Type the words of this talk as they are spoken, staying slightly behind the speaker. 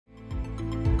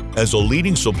As a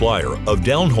leading supplier of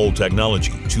downhole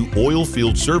technology to oil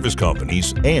field service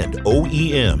companies and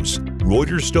OEMs,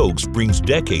 Reuter-Stokes brings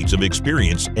decades of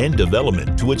experience and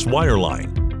development to its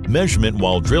wireline, measurement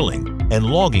while drilling, and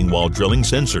logging while drilling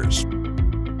sensors.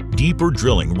 Deeper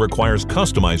drilling requires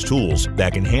customized tools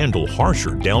that can handle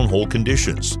harsher downhole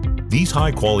conditions. These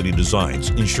high-quality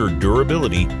designs ensure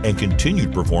durability and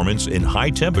continued performance in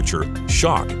high-temperature,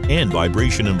 shock, and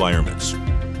vibration environments.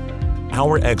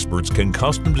 Our experts can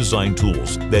custom design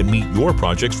tools that meet your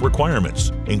project's requirements,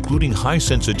 including high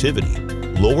sensitivity,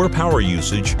 lower power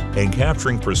usage, and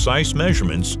capturing precise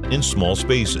measurements in small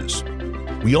spaces.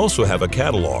 We also have a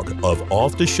catalog of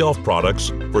off-the-shelf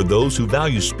products for those who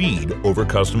value speed over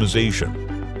customization.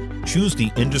 Choose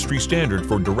the industry standard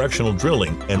for directional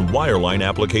drilling and wireline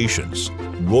applications.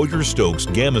 Reuter-Stokes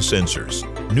gamma sensors,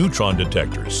 neutron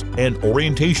detectors, and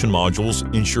orientation modules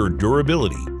ensure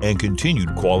durability and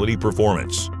continued quality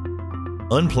performance.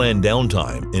 Unplanned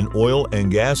downtime in oil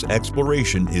and gas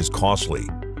exploration is costly,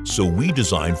 so we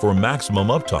design for maximum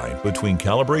uptime between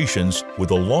calibrations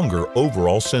with a longer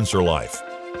overall sensor life.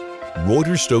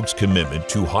 Reuter-Stokes' commitment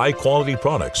to high-quality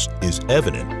products is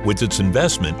evident with its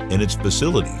investment in its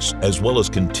facilities as well as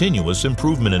continuous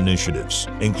improvement initiatives,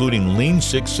 including Lean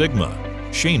Six Sigma,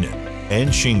 Shannon, and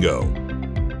Shingo.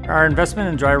 Our investment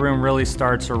in dry room really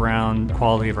starts around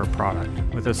quality of our product.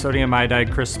 With a sodium iodide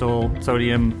crystal,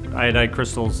 sodium iodide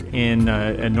crystals in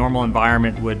a normal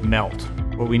environment would melt.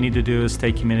 What we need to do is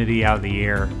take humidity out of the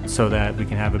air so that we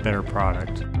can have a better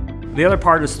product. The other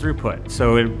part is throughput.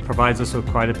 So it provides us with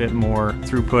quite a bit more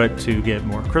throughput to get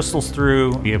more crystals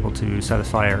through, be able to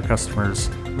satisfy our customers'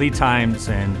 lead times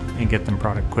and get them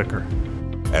product quicker.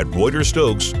 At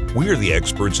Reuter-Stokes, we are the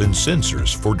experts in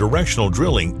sensors for directional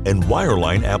drilling and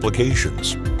wireline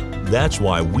applications. That's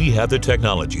why we have the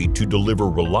technology to deliver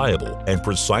reliable and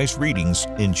precise readings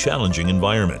in challenging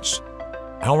environments.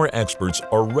 Our experts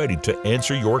are ready to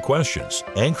answer your questions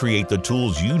and create the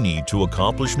tools you need to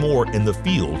accomplish more in the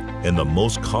field in the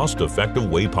most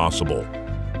cost-effective way possible.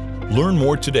 Learn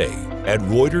more today at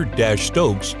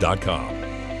Reuter-Stokes.com.